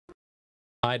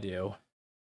I do.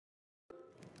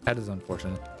 That is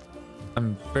unfortunate.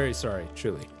 I'm very sorry,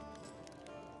 truly.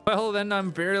 Well, then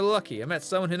I'm very lucky. I met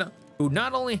someone who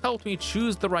not only helped me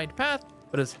choose the right path,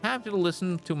 but is happy to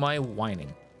listen to my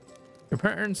whining. Your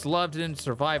parents' love didn't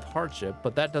survive hardship,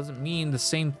 but that doesn't mean the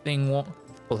same thing will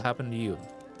happen to you.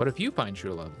 What if you find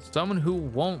true love? Someone who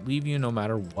won't leave you no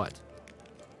matter what.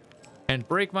 And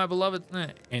break my beloved's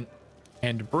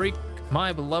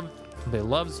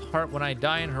heart when I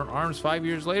die in her arms 5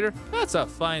 years later? That's a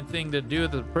fine thing to do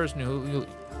with the person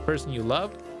you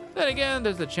love. Then again,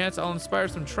 there's a chance I'll inspire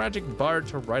some tragic bard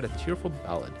to write a tearful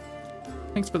ballad.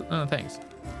 Thanks.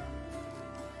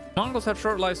 Mongols have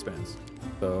short lifespans,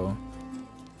 so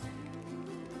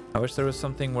I wish there was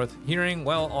something worth hearing.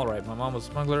 Well, all right, my mom was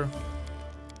a smuggler.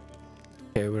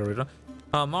 Okay, where are we done?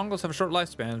 Mongols have a short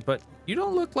lifespan, but you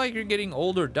don't look like you're getting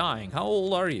old or dying. How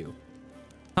old are you?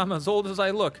 I'm as old as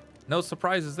I look. No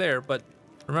surprises there, but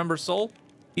remember Sol?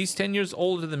 He's 10 years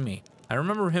older than me. I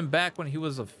remember him back when he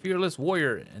was a fearless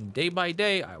warrior, and day by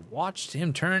day, I watched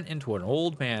him turn into an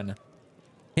old man.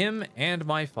 Him and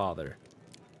my father.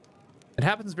 It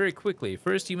happens very quickly.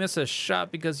 First, you miss a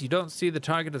shot because you don't see the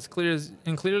target as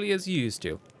clearly as you used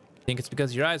to. Think it's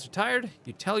because your eyes are tired?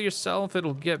 You tell yourself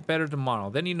it'll get better tomorrow.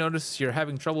 Then you notice you're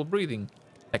having trouble breathing.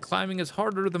 That climbing is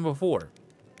harder than before.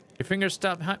 Your fingers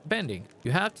stop bending.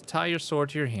 You have to tie your sword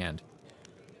to your hand.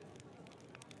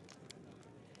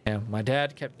 And my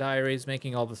dad kept diaries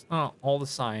making all the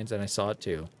signs, and I saw it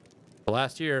too. The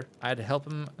last year, I had to help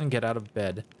him get out of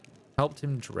bed. Helped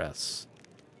him dress.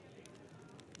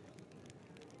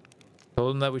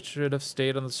 Told him that we should have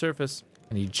stayed on the surface,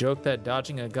 and he joked that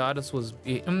dodging a goddess was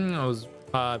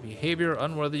behavior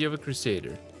unworthy of a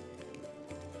crusader.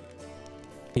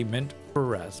 He meant for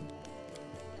Rasm.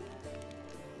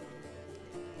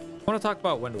 I want to talk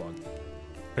about Windwog.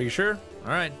 Are you sure?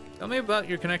 All right. Tell me about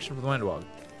your connection with Windwog.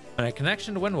 And a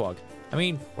connection to Windwog. I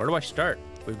mean, where do I start?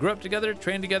 We grew up together,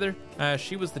 trained together.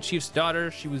 She was the chief's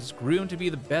daughter. She was groomed to be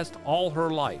the best all her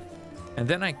life. And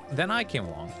then I came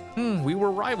along. We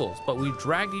were rivals, but we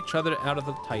dragged each other out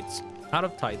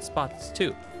of tight spots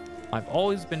too. I've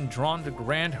always been drawn to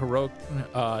grand heroic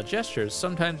gestures,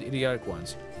 sometimes idiotic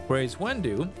ones. Whereas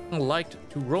Wendu liked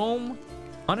to roam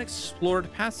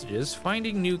unexplored passages,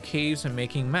 finding new caves and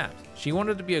making maps. She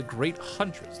wanted to be a great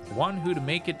huntress, the one who'd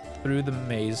make it through the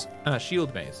maze,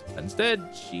 shield maze. Instead,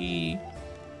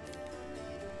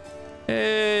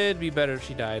 it'd be better if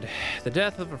she died. The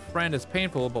death of a friend is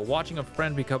painful, but watching a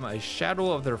friend become a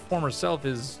shadow of their former self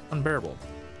is unbearable.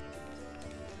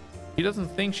 She doesn't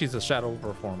think she's a shadow of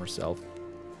her former self.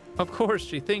 Of course,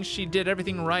 she thinks she did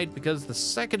everything right because the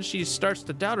second she starts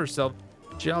to doubt herself,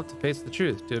 she'll have to face the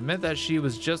truth, to admit that she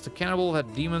was just a cannibal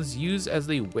that demons use as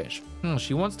they wish.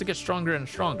 She wants to get stronger and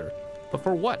stronger. But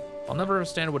for what? I'll never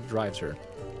understand what drives her.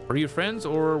 Were you friends,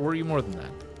 or were you more than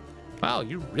that? Wow,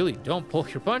 you really don't pull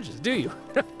your punches, do you?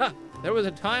 There was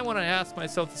a time when I asked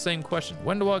myself the same question.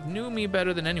 Windwog knew me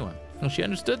better than anyone, and she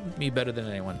understood me better than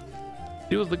anyone.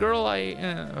 She was the girl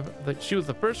she was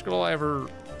the first girl I ever,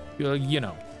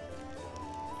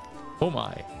 Oh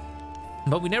my.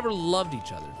 But we never loved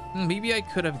each other. Maybe I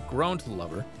could have grown to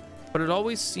love her, but it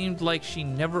always seemed like she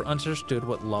never understood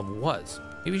what love was.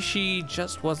 Maybe she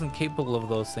just wasn't capable of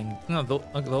those things,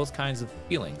 those kinds of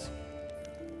feelings.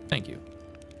 Thank you.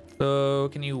 So,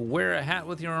 can you wear a hat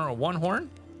with your one horn?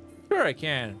 Sure I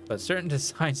can, but certain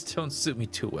designs don't suit me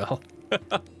too well.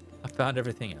 I found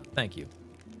everything out. Thank you.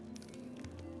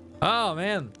 Oh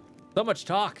man, so much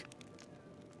talk.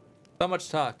 So much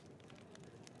talk.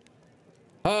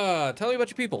 Tell me about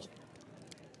your people.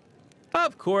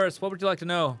 Of course, what would you like to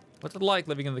know? What's it like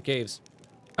living in the caves?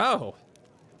 Oh.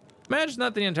 Imagine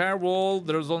that the entire world,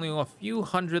 there's only a few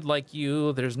hundred like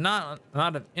you. There's not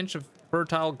an inch of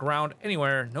fertile ground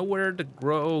anywhere, nowhere to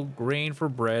grow grain for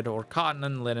bread or cotton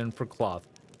and linen for cloth.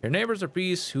 Your neighbors are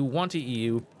beasts who want to eat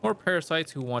you, or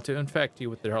parasites who want to infect you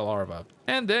with their larvae,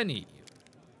 and then eat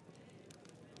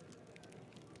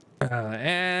you.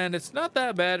 And it's not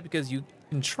that bad because you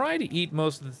can try to eat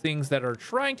most of the things that are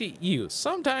trying to eat you,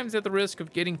 sometimes at the risk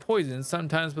of getting poisoned,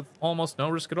 sometimes with almost no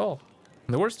risk at all.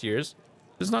 In the worst years,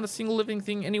 there's not a single living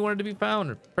thing anywhere to be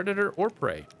found, predator or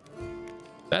prey.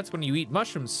 That's when you eat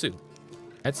mushroom soup.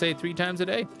 I'd say 3 times a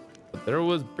day, but there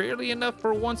was barely enough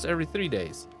for once every 3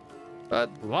 days. But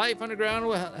life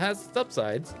underground has its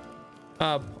upsides.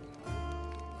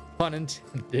 Pun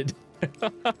intended.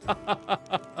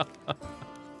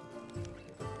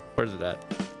 Where's it at?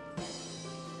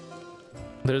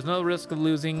 There's no risk of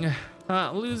losing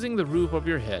the roof over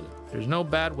your head. There's no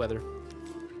bad weather.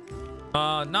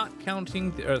 Not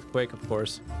counting the earthquake, of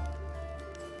course.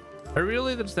 Are we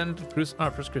really the descendant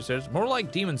of first Crusaders? More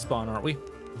like demon spawn, aren't we?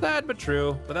 Sad but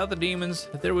true. Without the demons,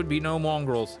 there would be no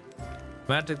mongrels.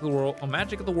 A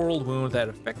magic of the world wound that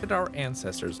affected our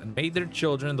ancestors and made their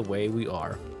children the way we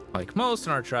are. Like most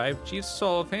in our tribe, Chief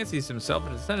Saul fancies himself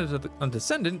a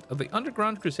descendant of the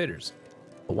underground Crusaders,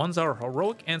 the ones our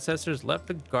heroic ancestors left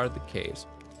to guard the caves.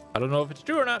 I don't know if it's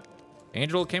true or not.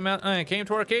 Angel came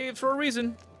to our caves for a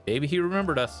reason. Maybe he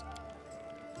remembered us.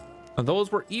 And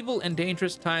those were evil and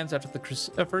dangerous times after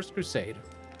the First Crusade.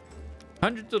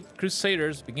 Hundreds of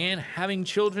Crusaders began having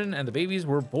children, and the babies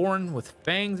were born with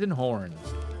fangs and horns.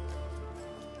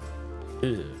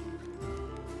 Ugh.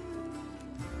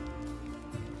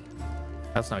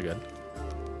 That's not good.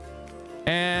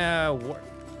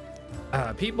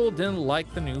 People didn't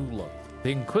like the new look.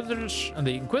 The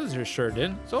Inquisitors sure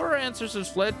didn't. So our ancestors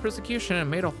fled persecution and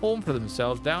made a home for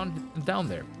themselves down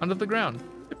there, under the ground.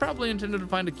 They probably intended to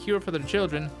find a cure for their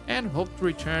children and hoped to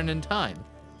return in time,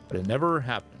 but it never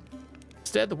happened.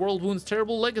 Instead, the World Wound's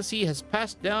terrible legacy has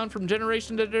passed down from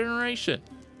generation to generation.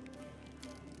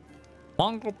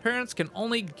 Mongrel parents can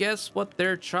only guess what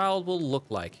their child will look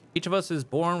like. Each of us is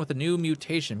born with a new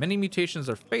mutation. Many mutations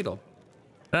are fatal.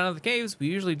 Down in the caves, we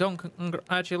usually don't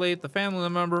congratulate the family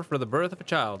member for the birth of a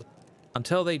child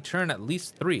until they turn at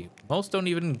least 3. Most don't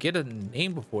even get a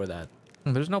name before that.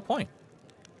 There's no point.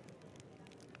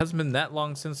 Hasn't been that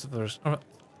long since the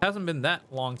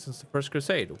First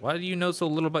Crusade. Why do you know so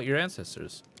little about your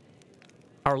ancestors?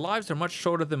 Our lives are much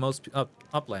shorter than most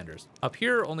uplanders. Up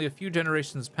here, only a few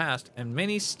generations passed, and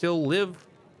many still live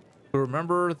who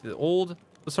remember the old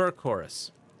Sarkoris.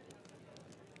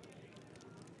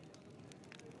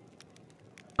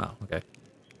 Oh, okay.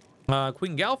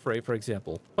 Queen Galfrey, for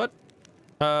example. But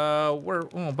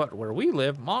where we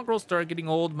live, mongrels start getting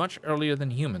old much earlier than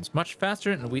humans, much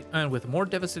faster and with more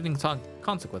devastating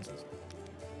consequences.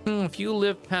 Few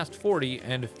live past 40,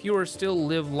 and fewer still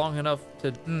live long enough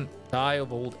to die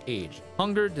of old age.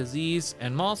 Hunger, disease,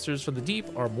 and monsters from the deep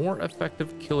are more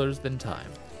effective killers than time.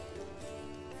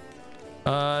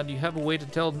 Do you have a way to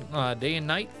tell day and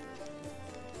night?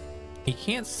 You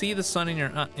can't see the sun in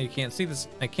your I can't see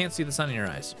the sun in your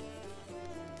eyes.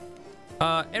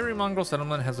 Every mongrel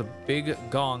settlement has a big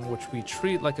gong which we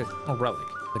treat like a relic.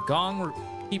 The gong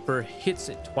keeper hits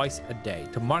it twice a day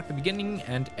to mark the beginning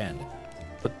and end.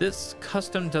 But this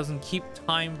custom doesn't keep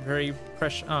time very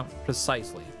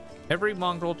precisely. Every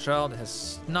mongrel child has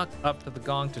snuck up to the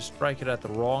gong to strike it at the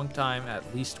wrong time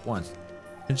at least once,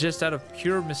 and just out of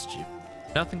pure mischief.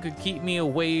 Nothing could keep me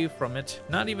away from it,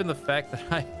 not even the fact that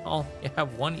I only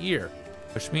have one ear,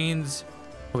 which means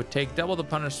it would take double the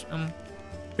punishment.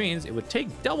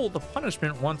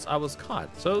 Once I was caught.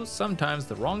 So sometimes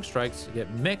the wrong strikes get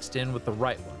mixed in with the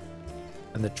right one,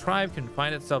 and the tribe can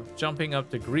find itself jumping up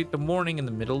to greet the morning in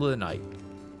the middle of the night.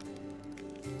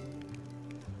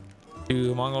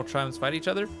 Do Mongol tribes fight each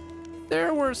other?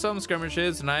 There were some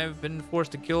skirmishes, and I've been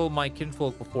forced to kill my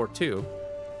kinfolk before too.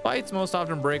 Fights most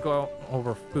often break out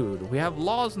over food. We have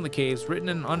laws in the caves, written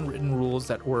and unwritten rules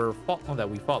that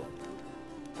we follow.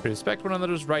 We respect one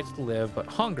another's rights to live, but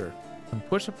hunger can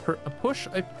push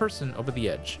a person over the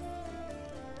edge.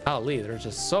 Golly, there's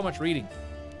just so much reading.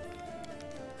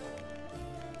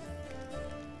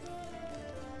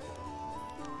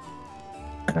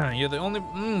 You're the only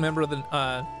member of the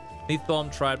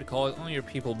Nethulm tribe to call only your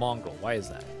people mongrel. Why is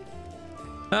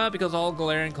that? Because all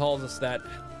Galarian calls us that.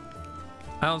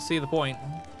 I don't see the point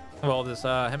of all this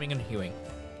hemming and hewing.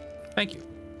 Thank you.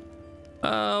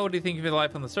 What do you think of your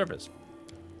life on the surface?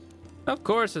 Of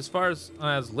course, as far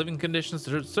as living conditions,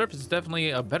 the surface is definitely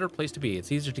a better place to be.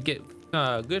 It's easier to get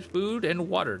good food and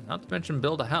water, not to mention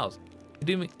build a house,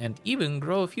 and even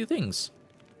grow a few things.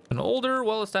 An older,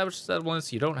 well-established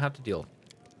settlements you don't have to deal.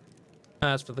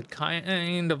 As for the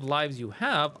kind of lives you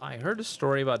have, I heard a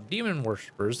story about demon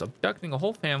worshippers abducting a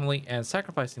whole family and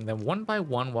sacrificing them one by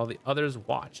one while the others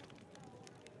watched.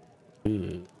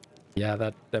 Yeah,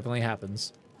 that definitely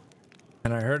happens.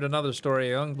 And I heard another story.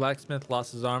 A young blacksmith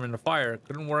lost his arm in a fire,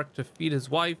 couldn't work to feed his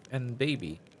wife and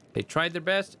baby. They tried their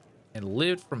best and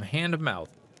lived from hand to mouth,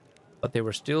 but they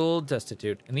were still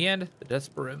destitute. In the end, the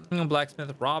desperate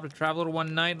blacksmith robbed a traveler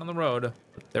one night on the road.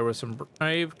 There were some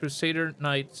brave crusader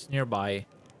knights nearby.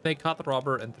 They caught the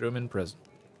robber and threw him in prison.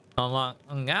 Not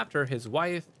long after, his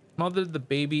wife smothered the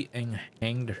baby and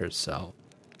hanged herself.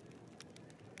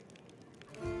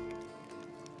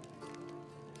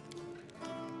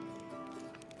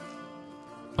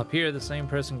 Up here, the same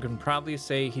person can probably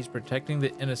say he's protecting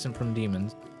the innocent from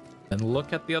demons, and look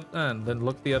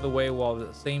the other way while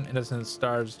the same innocent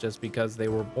starves just because they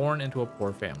were born into a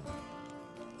poor family.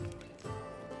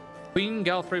 Queen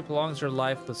Galfrey prolongs her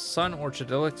life with sun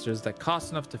orchid elixirs that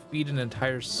cost enough to feed an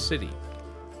entire city.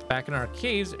 Back in our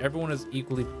caves, everyone is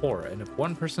equally poor, and if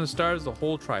one person starves, the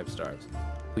whole tribe starves.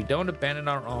 We don't abandon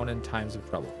our own in times of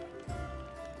trouble.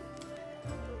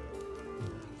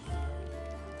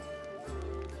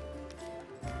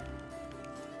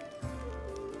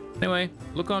 Anyway,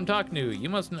 look who I'm talking to. You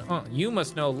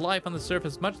must know life on the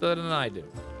surface much better than I do.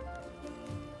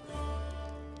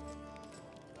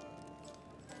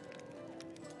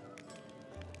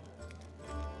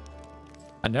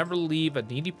 I never leave a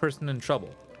needy person in trouble.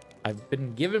 I've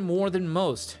been given more than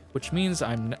most, which means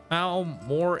I'm now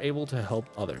more able to help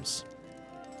others.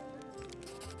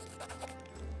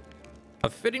 A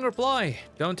fitting reply.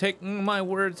 Don't take my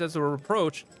words as a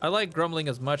reproach. I like grumbling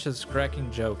as much as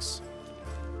cracking jokes.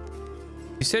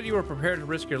 You said you were prepared to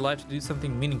risk your life to do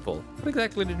something meaningful. What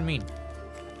exactly did it mean?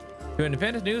 To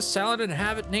invent a new salad and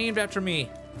have it named after me.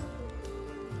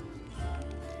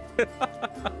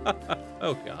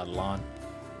 Oh God, Lon.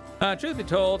 Truth be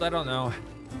told, I don't know.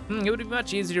 It would be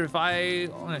much easier if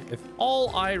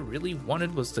all I really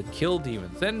wanted was to kill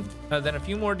demons. Then a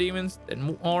few more demons,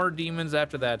 then more demons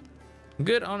after that.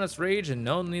 Good, honest rage and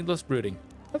no needless brooding.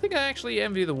 I think I actually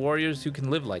envy the warriors who can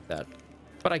live like that.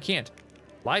 But I can't.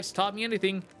 Life's taught me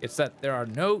anything. It's that there are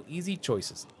no easy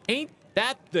choices. Ain't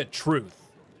that the truth?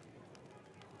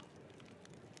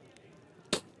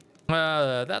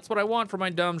 That's what I want for my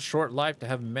dumb, short life, to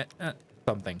have met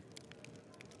something.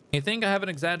 You think I have an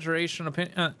exaggerated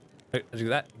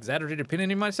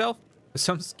opinion of myself?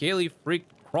 Some scaly freak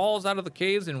crawls out of the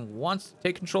caves and wants to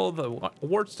take control of the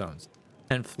wardstones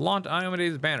and flaunt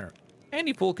Iomede's banner.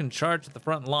 Any fool can charge at the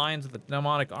front lines of the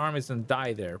demonic armies and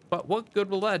die there, but what good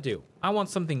will that do? I want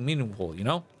something meaningful, you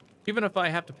know? Even if I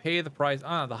have to pay the price,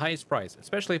 the highest price,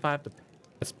 especially if I have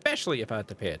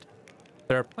to pay it.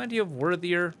 There are plenty of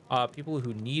worthier people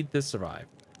who need to survive.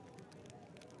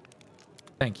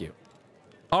 Thank you.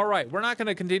 All right, we're not going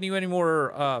to continue any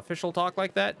more official talk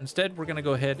like that. Instead, we're going to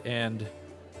go ahead and...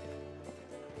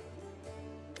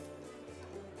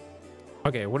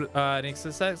 Okay, what next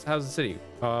is that? How's the city?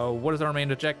 What is our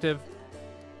main objective?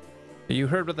 You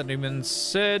heard what the demons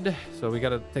said, so we got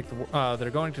to take the... they're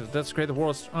going to desecrate the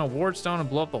wardstone and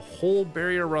blow up the whole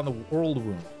barrier around the world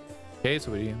wound. Okay,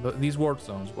 so these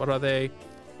wardstones, what are they?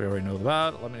 We already know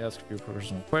about. Let me ask a few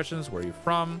personal questions. Where are you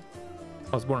from?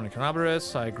 I was born in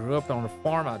Canabaris. I grew up on a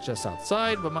farm out just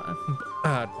outside, but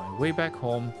my way back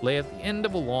home lay at the end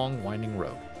of a long, winding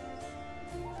road.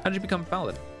 How did you become a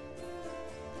paladin?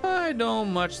 I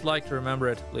don't much like to remember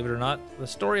it, believe it or not. The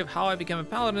story of how I became a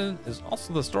paladin is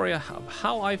also the story of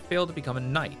how I failed to become a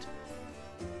knight.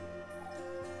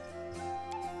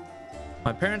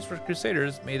 My parents were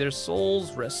crusaders. May their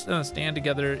souls stand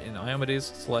together in Iomede's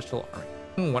celestial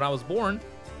army. When I was born,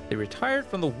 they retired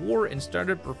from the war and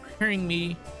started preparing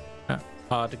me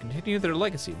to continue their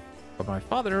legacy. But my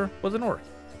father was an orc.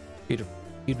 He'd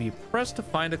be pressed to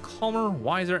find a calmer,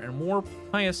 wiser, and more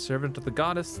pious servant of the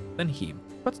goddess than he.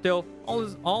 But still,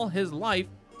 all his life,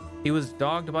 he was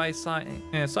dogged by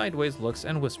sideways looks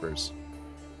and whispers.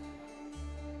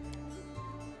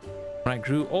 When I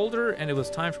grew older and it was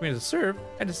time for me to serve,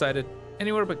 I decided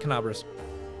anywhere but Canabaris.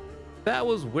 That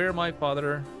was where my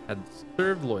father had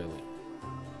served loyally.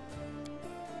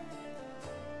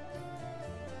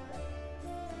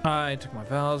 I took my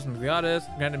vows, and the goddess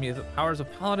granted me the powers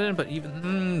of paladin, but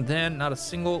even then, not a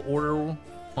single order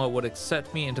would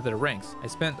accept me into their ranks. I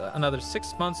spent another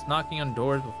 6 months knocking on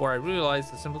doors before I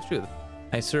realized the simple truth.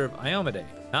 I serve Iomede,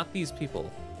 not these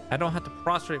people. I don't have to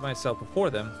prostrate myself before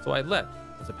them, so I left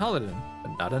as a paladin,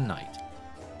 but not a knight.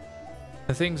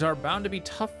 The things are bound to be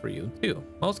tough for you, too.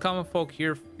 Most common folk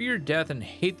here fear death and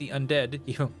hate the undead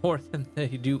even more than they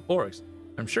do orcs.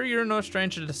 I'm sure you're no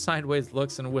stranger to sideways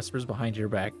looks and whispers behind your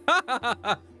back.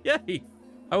 Yay!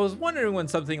 I was wondering when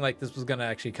something like this was going to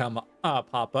actually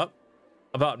pop up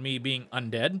about me being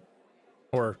undead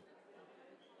or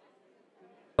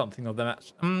something of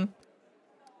that.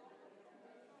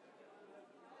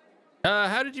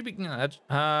 How did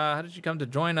you come to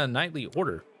join a knightly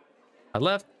order? I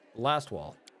left the last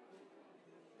wall.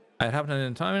 It happened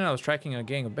in time. I was tracking a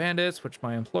gang of bandits, which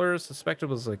my employers suspected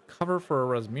was a cover for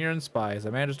Rasmiran spies.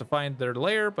 I managed to find their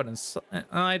lair, but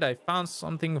inside I found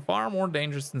something far more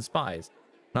dangerous than spies.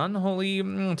 An unholy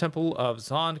temple of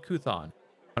Zond Kuthan.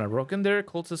 When I broke in there,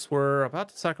 cultists were about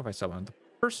to sacrifice someone. The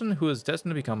person who is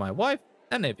destined to become my wife,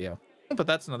 Anavia. But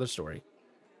that's another story,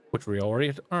 which we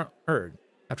already heard.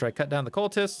 After I cut down the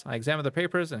cultists, I examined their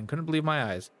papers and couldn't believe my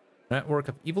eyes. A network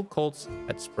of evil cults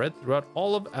had spread throughout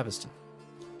all of Aveston.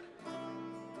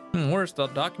 Worse, the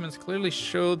documents clearly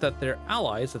showed that their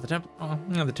allies at the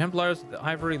Templars of the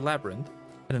Ivory Labyrinth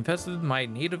had infested my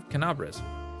native Canabras.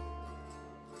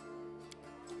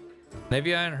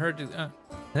 Nevia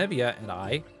and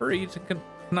I hurried to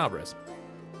Canabras.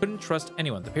 Couldn't trust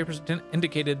anyone. The papers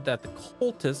indicated that the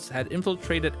cultists had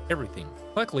infiltrated everything.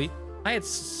 Luckily, I had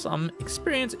some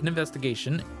experience in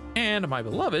investigation, and my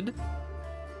beloved,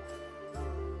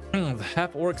 the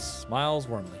half-orc smiles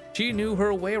warmly. She knew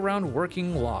her way around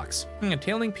working locks,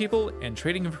 tailing people and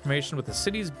trading information with the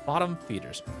city's bottom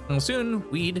feeders. And soon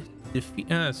we'd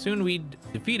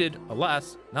defeated,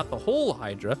 alas, not the whole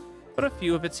Hydra, but a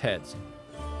few of its heads.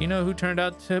 You know who turned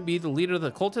out to be the leader of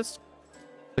the cultists?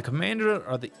 The commander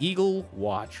of the Eagle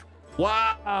Watch.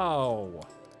 Wow!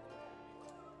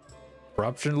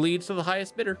 Corruption leads to the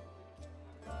highest bidder.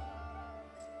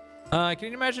 Can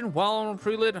you imagine while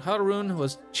Prelude Harun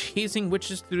was chasing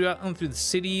witches through the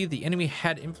city, the enemy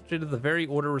had infiltrated the very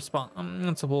order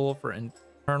responsible for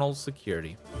internal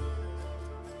security?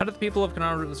 How did the people of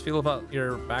Canarus feel about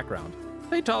your background?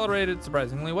 They tolerated it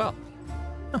surprisingly well.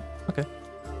 Oh, okay.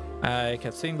 I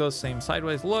kept seeing those same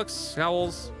sideways looks,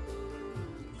 scowls,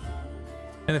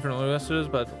 and different whispers,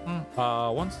 but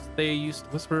once they used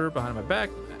to whisper behind my back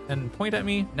and point at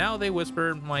me, now they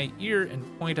whisper in my ear and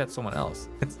point at someone else.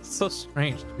 It's so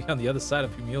strange to be on the other side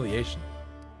of humiliation.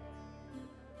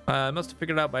 I must have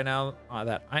figured out by now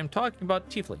that I'm talking about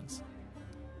tieflings.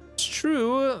 It's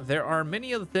true, there are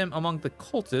many of them among the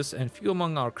cultists and few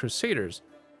among our crusaders,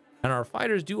 and our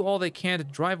fighters do all they can to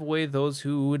drive away those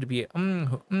who would be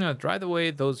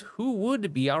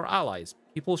our allies.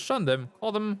 People shun them,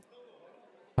 call them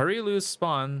Harilu's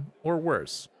spawn, or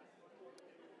worse.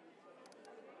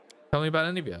 Tell me about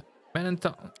any of you. We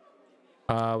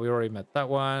already met that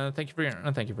one. Thank you for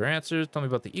your answers. Tell me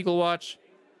about the Eagle Watch.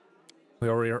 We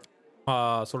already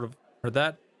sort of heard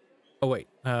that. Oh wait,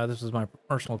 this is my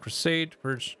personal crusade to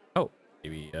purge. Oh,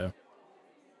 maybe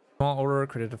small order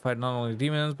created to fight not only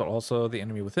demons but also the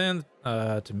enemy within,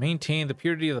 to maintain the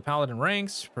purity of the paladin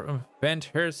ranks, prevent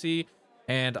heresy,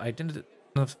 and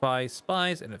identify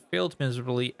spies, and it failed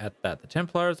miserably at that. The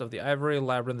Templars of the Ivory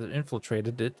Labyrinth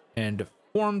infiltrated it and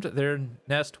formed their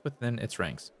nest within its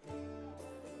ranks.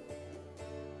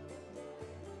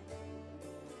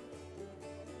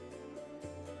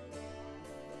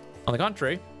 On the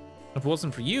contrary, if it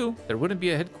wasn't for you, there wouldn't be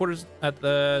a headquarters at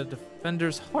the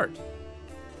Defender's Heart.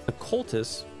 The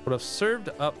cultists would have served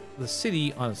up the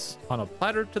city on a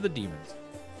platter to the demons.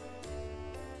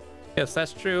 Yes,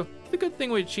 that's true. It's a good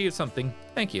thing we achieved something.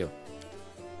 Thank you.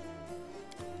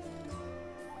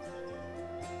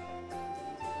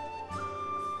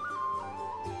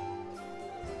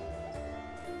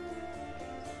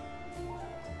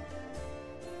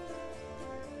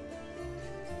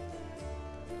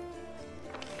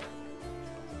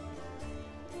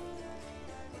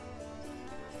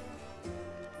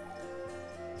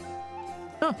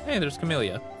 Oh, hey, there's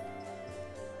Camellia.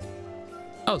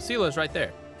 Oh, Sila's right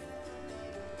there.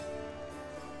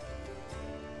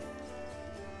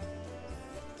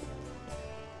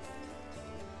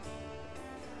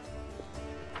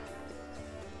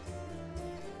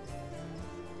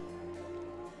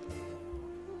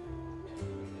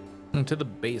 To the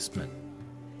basement.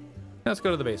 Let's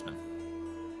go to the basement.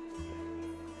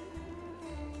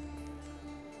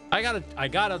 I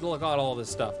gotta look at all this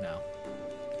stuff now.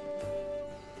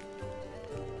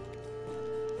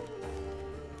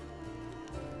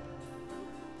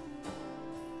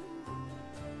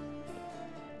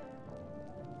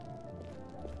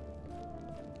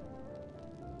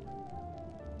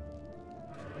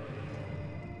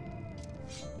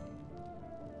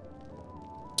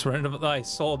 Surrender thy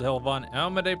soul, Delvon.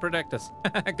 Almade protect us.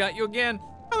 Got you again.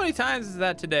 How many times is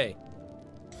that today?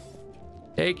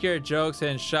 Take your jokes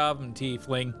and shove them,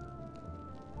 tiefling.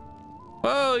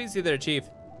 Whoa, easy there, chief.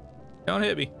 Don't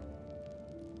hit me.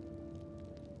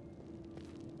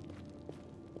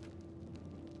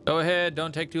 Go ahead.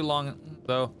 Don't take too long,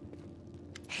 though.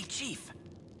 Hey, chief.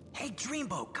 Hey,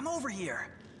 Dreamboat, come over here.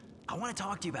 I want to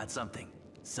talk to you about something.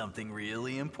 Something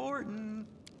really important.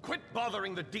 Quit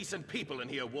bothering the decent people in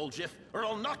here, Woljif, or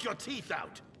I'll knock your teeth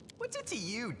out! What's it to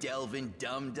you, Delvin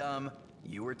Dum-Dum?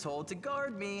 You were told to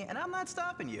guard me, and I'm not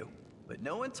stopping you. But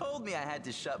no one told me I had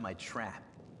to shut my trap.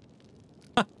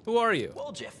 Who are you?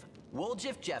 Woljif.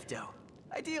 Woljif Jefto.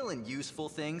 I deal in useful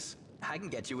things. I can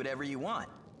get you whatever you want.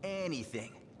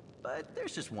 Anything. But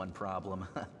there's just one problem.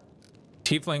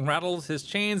 Tiefling rattles his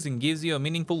chains and gives you a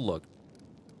meaningful look.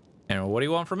 And what do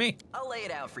you want from me? I'll lay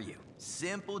it out for you.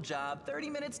 Simple job, 30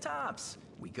 minutes tops.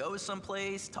 We go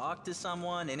someplace, talk to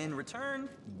someone, and in return,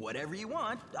 whatever you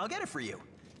want, I'll get it for you.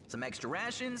 Some extra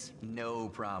rations? No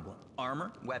problem.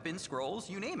 Armor, weapons, scrolls,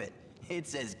 you name it.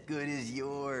 It's as good as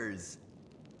yours.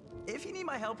 If you need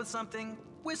my help with something,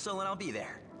 whistle and I'll be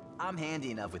there. I'm handy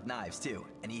enough with knives too,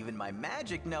 and even my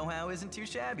magic know-how isn't too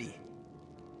shabby.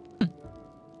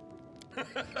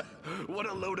 What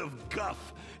a load of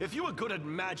guff. If you were good at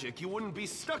magic, you wouldn't be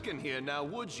stuck in here now,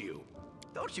 would you?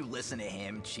 Don't you listen to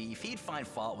him, Chief. He'd find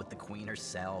fault with the Queen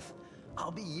herself. I'll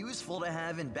be useful to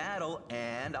have in battle,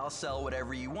 and I'll sell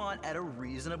whatever you want at a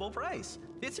reasonable price.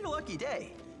 It's your lucky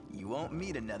day. You won't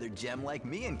meet another gem like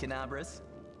me in Canabras.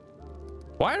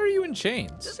 Why are you in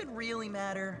chains? Does it really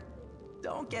matter?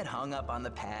 Don't get hung up on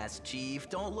the past, Chief.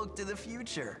 Don't look to the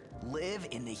future. Live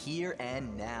in the here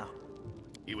and now.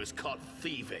 He was caught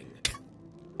thieving.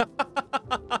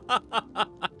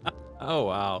 Oh,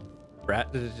 wow.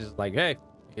 Brat is just like, hey,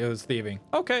 it was thieving.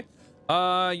 Okay.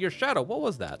 Your shadow, what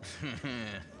was that?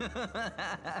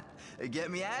 Get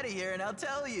me out of here and I'll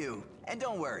tell you. And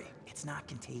don't worry, it's not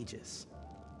contagious.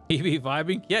 He be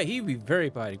vibing? Yeah, he be very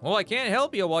vibing. Well, I can't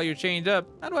help you while you're chained up.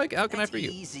 How can I for you?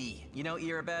 Easy. You know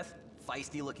Irabeth?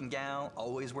 Feisty looking gal,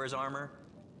 always wears armor.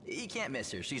 You can't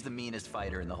miss her. She's the meanest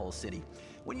fighter in the whole city.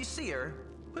 When you see her,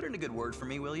 put in a good word for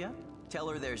me, will ya? Tell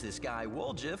her there's this guy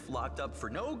Woljif locked up for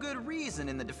no good reason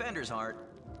in the Defender's Heart.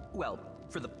 Well,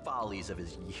 for the follies of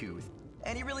his youth.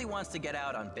 And he really wants to get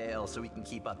out on bail so he can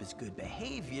keep up his good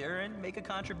behavior and make a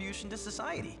contribution to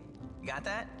society. You got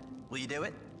that? Will you do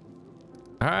it?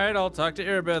 All right, I'll talk to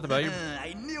Irabeth about your...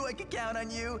 I knew I could count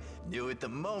on you. Knew it the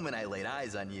moment I laid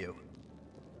eyes on you.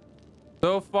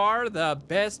 So far, the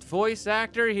best voice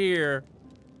actor here.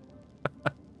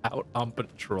 Out on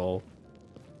patrol.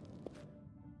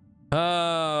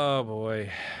 Oh, boy.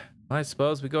 I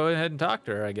suppose we go ahead and talk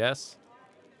to her, I guess.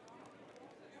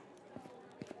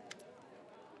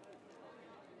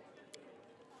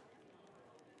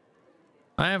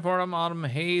 I am Fordham Autumn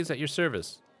Hayes at your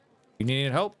service. You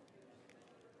need help?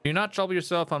 Do not trouble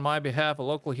yourself on my behalf. A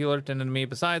local healer tended to me.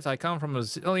 Besides, I come from a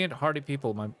resilient, hardy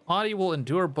people. My body will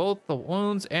endure both the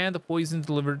wounds and the poison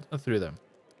delivered through them.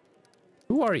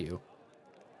 Who are you?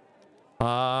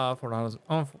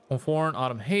 Foreign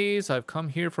Autumn Hayes. I've come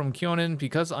here from Kyonin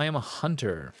because I am a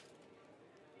hunter.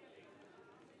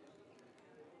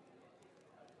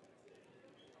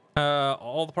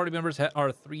 All the party members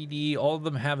are 3D. All of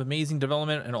them have amazing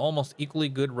development and almost equally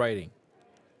good writing.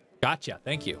 Gotcha.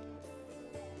 Thank you.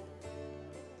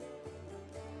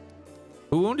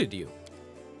 Who wounded you?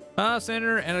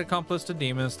 Senator and accomplice to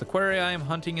demons. The quarry I am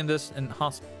hunting in this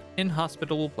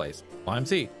inhospitable place.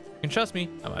 YMC. You can trust me.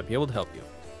 I might be able to help you.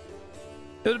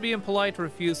 It would be impolite to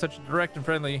refuse such a direct and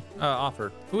friendly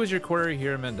offer. Who is your quarry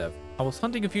here in Mendev? I was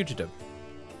hunting a fugitive.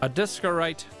 A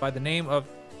Discarite by the name of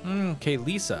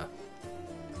Kaelisa.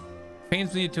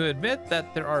 Pains me to admit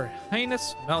that there are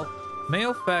heinous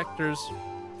malefactors.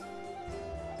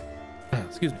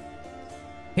 Excuse me.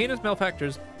 Heinous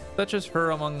malefactors such as her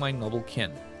among my noble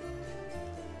kin.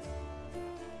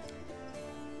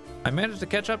 I managed to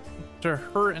catch up to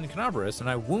her in Canabras and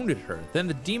I wounded her. Then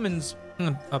the demons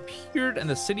appeared and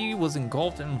the city was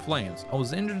engulfed in flames. I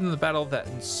was injured in the battle that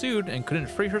ensued and couldn't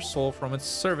free her soul from its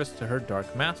service to her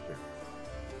dark master.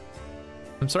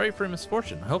 I'm sorry for your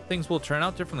misfortune. I hope things will turn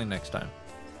out differently next time.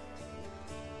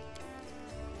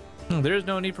 There is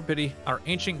no need for pity. Our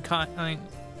ancient kind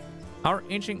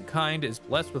is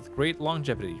blessed with great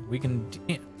longevity.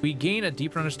 We gain a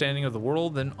deeper understanding of the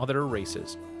world than other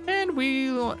races, and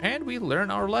we learn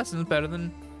our lessons better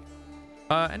than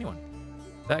anyone.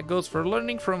 That goes for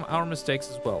learning from our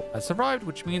mistakes as well. I survived,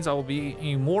 which means I will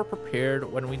be more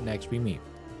prepared when we next meet.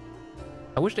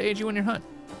 I wish to aid you in your hunt.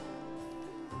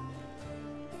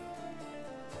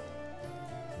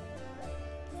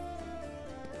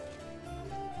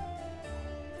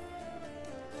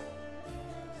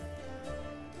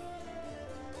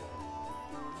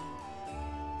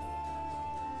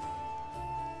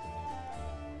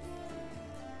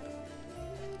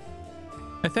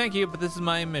 I thank you, but this is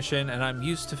my mission, and I'm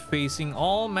used to facing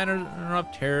all manner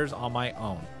of terrors on my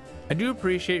own. I do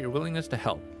appreciate your willingness to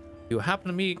help. If you happen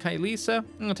to meet Kaelisa,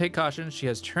 take caution. She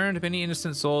has turned many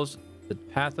innocent souls to the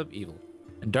path of evil,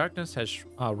 and darkness has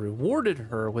rewarded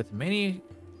her with many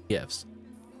gifts.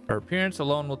 Her appearance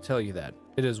alone will tell you that.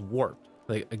 It is warped.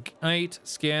 The agate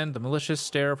skin, the malicious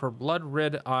stare of her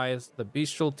blood-red eyes, the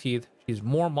bestial teeth. She's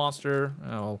more monster.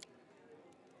 Oh.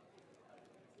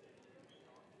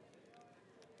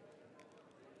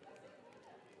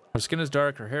 Her skin is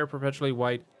dark, her hair perpetually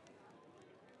white.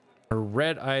 Her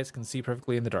red eyes can see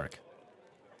perfectly in the dark.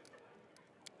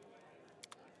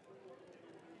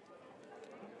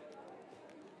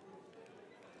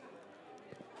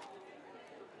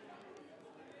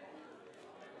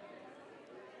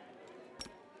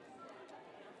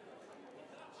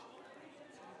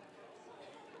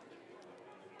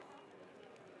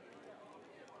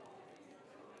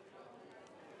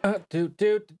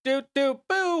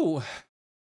 Boo!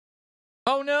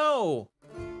 Oh no!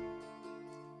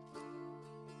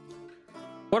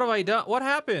 What have I done? What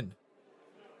happened?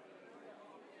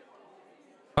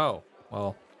 Oh,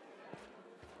 well.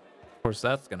 Of course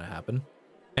that's gonna happen.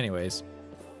 Anyways.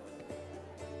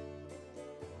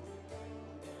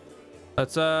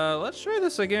 Let's try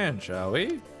this again, shall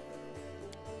we?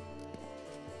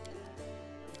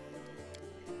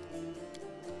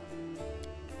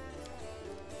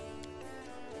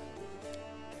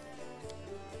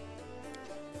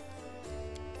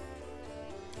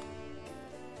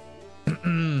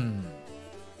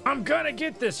 I'm gonna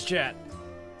get this, chat.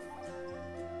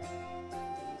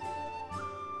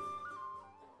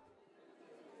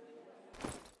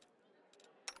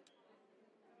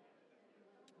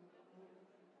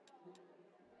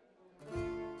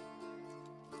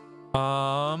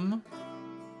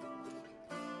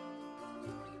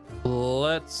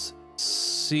 Let's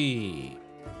see.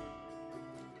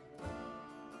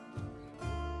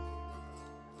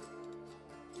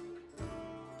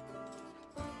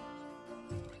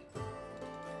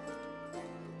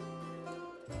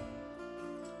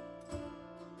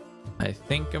 I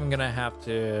think I'm gonna have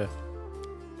to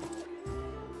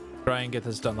try and get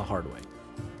this done the hard way.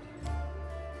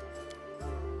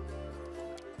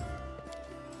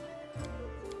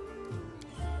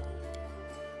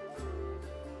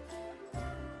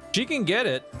 She can get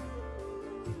it.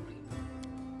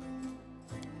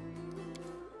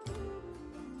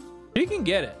 She can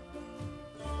get it.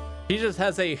 She just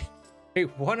has a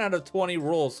 1 out of 20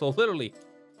 roll, so literally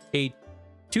a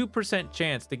 2%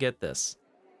 chance to get this.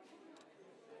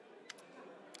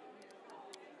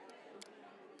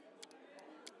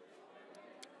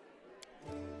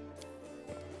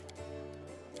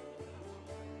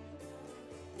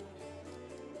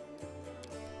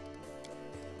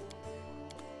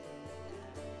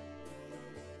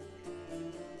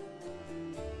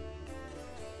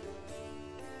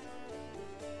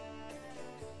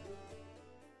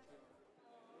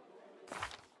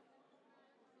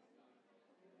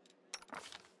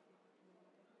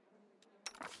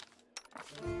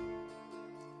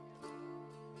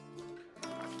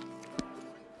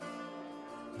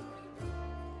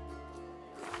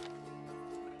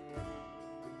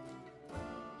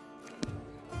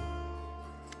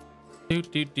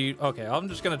 Okay, I'm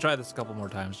just gonna try this a couple more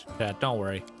times, chat. Don't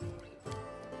worry.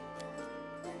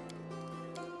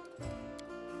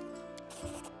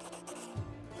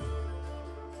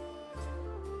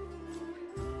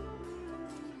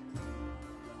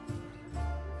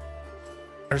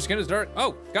 Her skin is dark.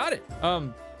 Oh, got it.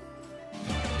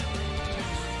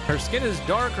 Her skin is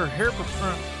dark. Her hair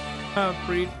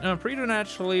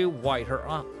preternaturally white.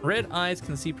 Her red eyes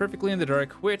can see perfectly in the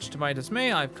dark, which, to my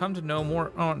dismay, I've come to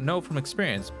know from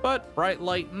experience. But bright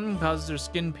light causes her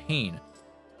skin pain.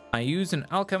 I used an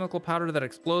alchemical powder that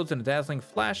explodes in a dazzling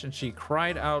flash, and she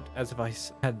cried out as if I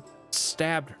had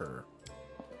stabbed her.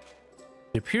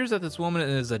 It appears that this woman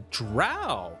is a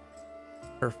drow.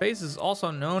 Her face is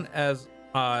also known as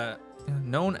dark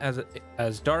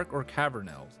or cavern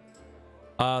elves.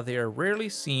 They are rarely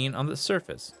seen on the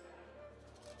surface.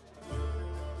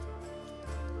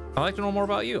 I'd like to know more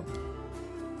about you.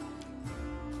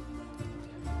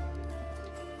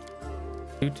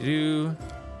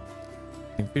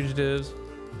 Fugitives.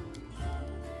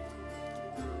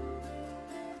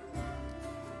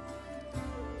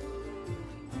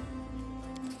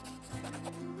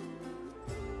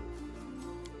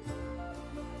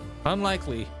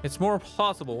 Unlikely. It's more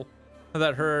possible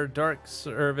that her dark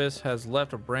service has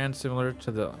left a brand similar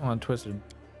to the one Twisted.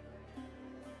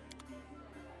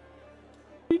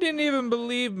 You didn't even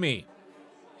believe me.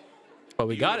 But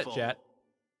we got it, chat.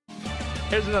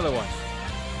 Here's another one.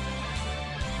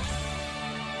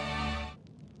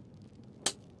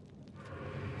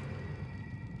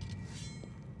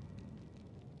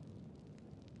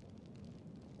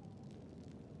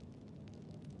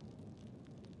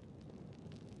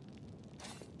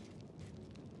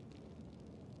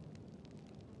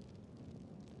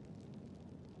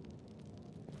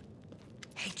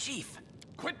 Hey, Chief.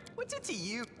 Quit. What's it to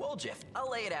you? Well, Jeff, I'll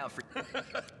lay it out for you.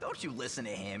 Don't you listen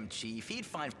to him, Chief. He'd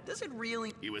find... Does it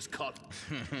really... He was caught.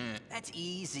 That's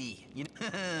easy. You know,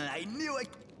 I knew I...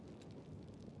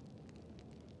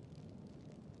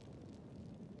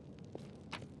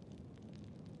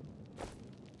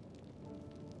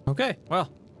 Okay,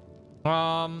 well.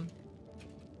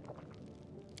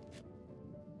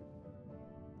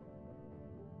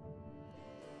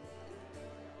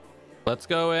 Let's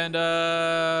go and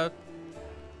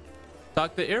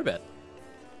talk to Irbeth.